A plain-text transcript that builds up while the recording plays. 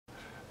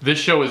This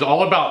show is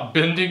all about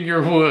bending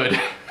your wood.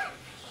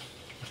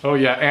 Oh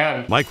yeah,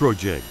 and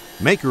Microjig,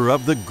 maker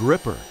of the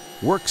gripper.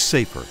 Work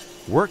safer,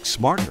 work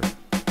smarter.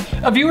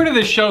 a viewer to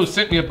this show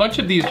sent me a bunch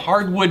of these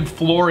hardwood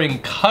flooring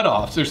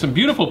cutoffs. There's some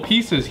beautiful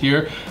pieces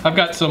here. I've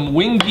got some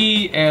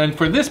wingy, and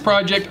for this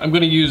project, I'm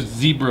gonna use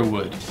zebra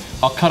wood.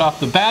 I'll cut off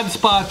the bad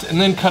spots and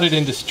then cut it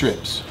into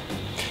strips.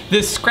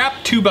 This scrap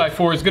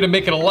 2x4 is gonna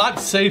make it a lot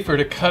safer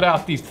to cut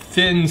out these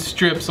thin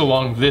strips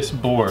along this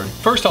board.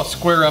 First, I'll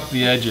square up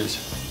the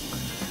edges.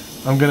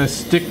 I'm gonna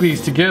stick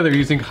these together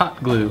using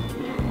hot glue.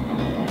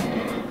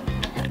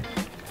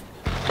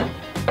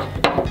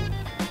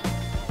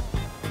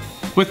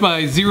 With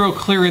my zero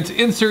clearance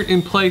insert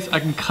in place, I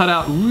can cut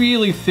out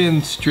really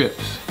thin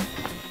strips.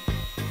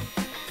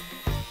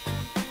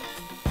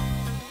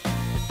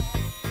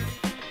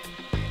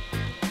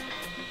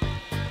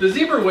 The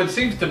zebra wood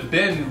seems to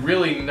bend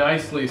really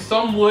nicely.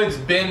 Some woods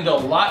bend a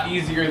lot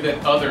easier than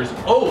others.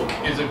 Oak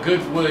is a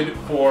good wood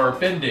for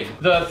bending.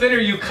 The thinner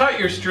you cut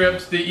your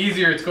strips, the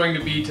easier it's going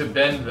to be to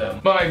bend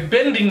them. My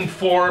bending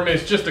form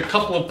is just a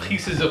couple of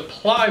pieces of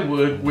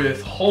plywood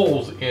with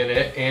holes in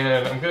it,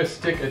 and I'm gonna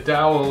stick a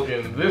dowel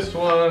in this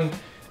one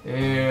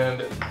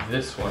and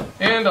this one.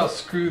 And I'll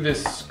screw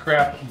this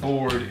scrap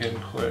board in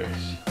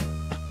place.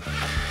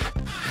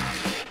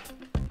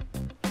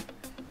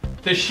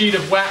 This sheet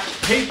of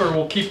waxed paper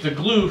will keep the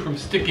glue from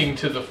sticking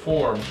to the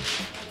form.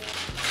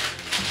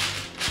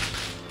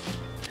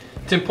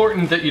 It's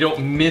important that you don't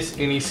miss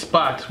any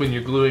spots when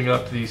you're gluing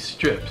up these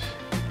strips.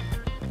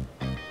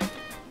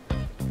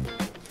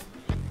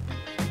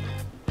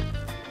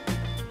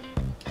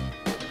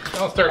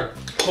 I'll start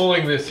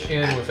pulling this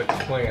in with a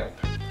clamp.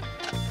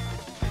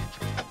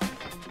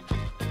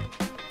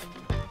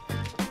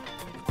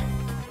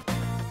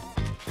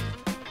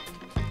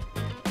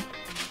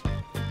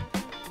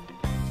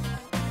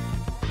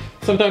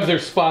 Sometimes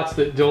there's spots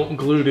that don't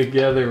glue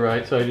together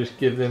right, so I just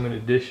give them an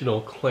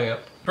additional clamp.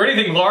 For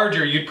anything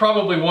larger, you'd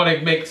probably want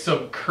to make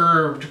some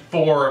curved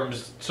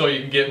forms so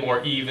you can get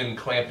more even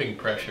clamping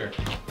pressure.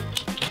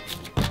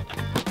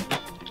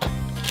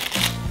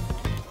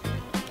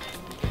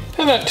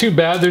 And not too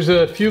bad. There's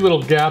a few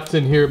little gaps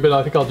in here, but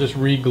I think I'll just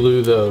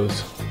re-glue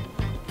those.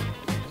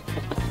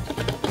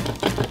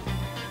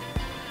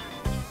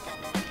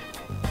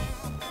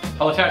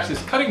 I'll attach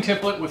this cutting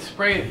template with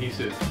spray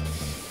adhesive.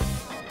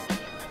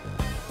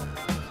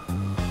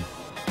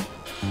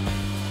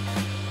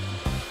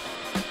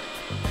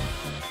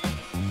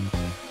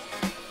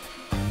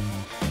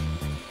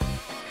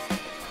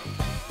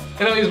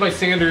 And I'll use my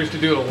sanders to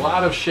do a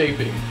lot of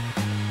shaping.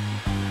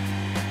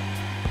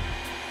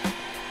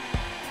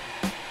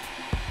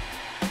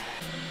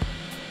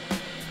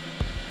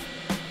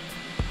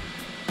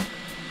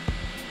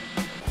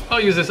 I'll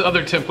use this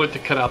other template to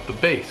cut out the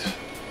base.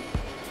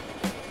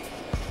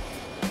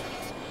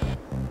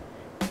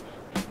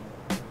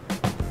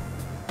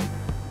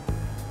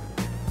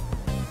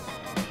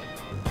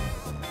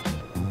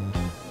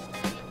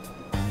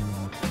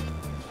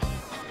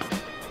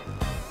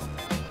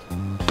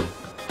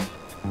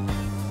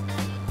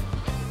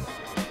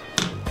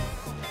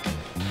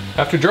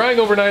 After drying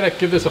overnight, I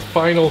give this a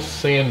final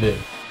sanding.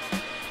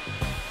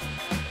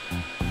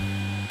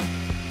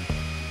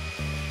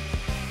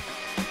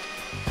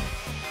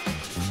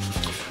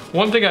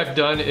 One thing I've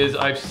done is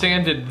I've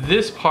sanded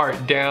this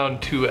part down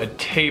to a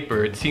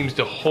taper. It seems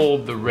to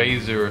hold the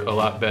razor a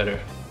lot better.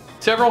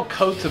 Several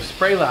coats of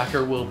spray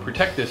lacquer will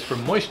protect this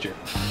from moisture.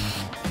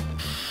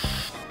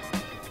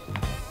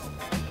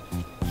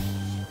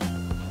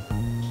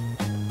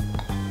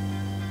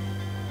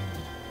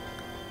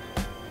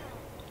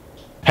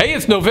 Hey,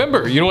 it's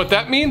November. You know what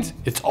that means?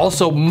 It's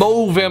also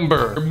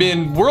Movember.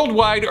 Men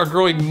worldwide are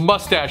growing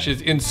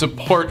mustaches in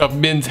support of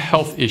men's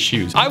health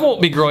issues. I won't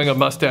be growing a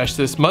mustache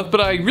this month, but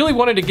I really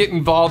wanted to get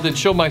involved and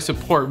show my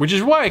support, which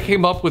is why I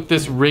came up with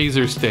this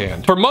razor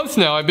stand. For months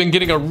now, I've been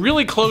getting a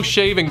really close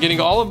shave and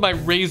getting all of my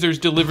razors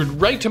delivered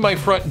right to my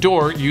front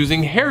door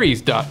using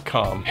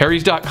Harrys.com.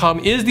 Harrys.com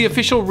is the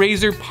official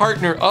razor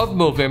partner of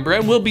Movember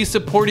and will be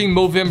supporting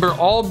Movember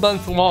all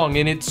month long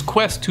in its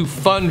quest to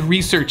fund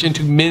research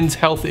into men's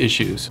health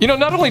issues. You know,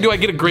 not only do I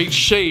get a great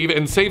shave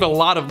and save a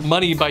lot of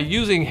money by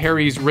using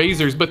Harry's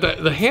razors, but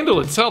the handle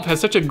itself has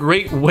such a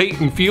great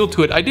weight and feel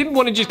to it. I didn't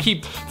want to just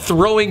keep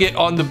throwing it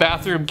on the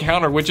bathroom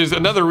counter, which is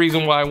another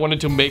reason why I wanted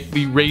to make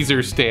the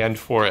razor stand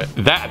for it.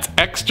 That's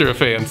extra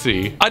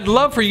fancy. I'd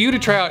love for you to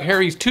try out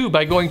Harry's too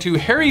by going to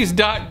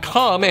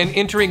Harrys.com and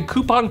entering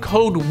coupon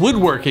code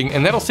Woodworking,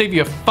 and that'll save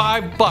you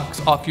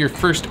 $5 off your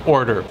first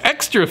order.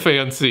 Extra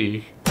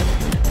fancy.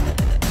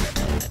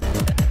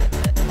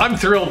 I'm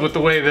thrilled with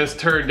the way this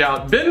turned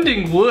out.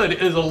 Bending wood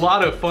is a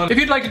lot of fun. If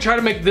you'd like to try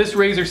to make this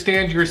razor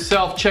stand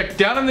yourself, check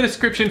down in the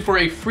description for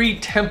a free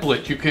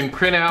template you can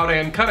print out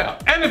and cut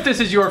out. And if this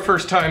is your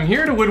first time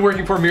here to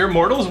Woodworking for Mere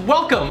Mortals,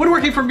 welcome!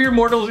 Woodworking for Mere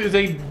Mortals is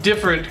a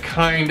different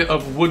kind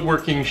of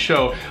woodworking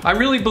show. I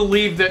really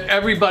believe that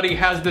everybody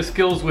has the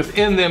skills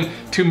within them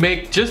to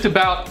make just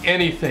about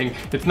anything.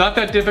 It's not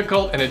that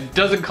difficult and it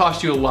doesn't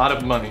cost you a lot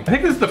of money. I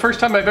think this is the first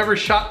time I've ever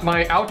shot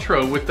my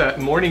outro with that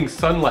morning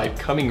sunlight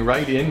coming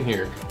right in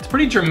here. It's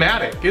pretty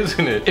dramatic,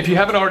 isn't it? If you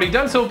haven't already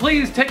done so,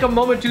 please take a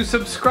moment to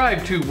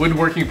subscribe to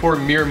Woodworking for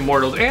Mere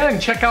Mortals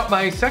and check out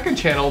my second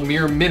channel,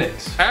 Mere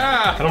Minutes.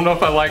 I don't know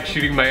if I like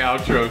shooting my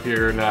outro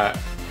here or not.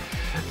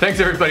 Thanks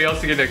everybody, I'll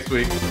see you next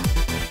week.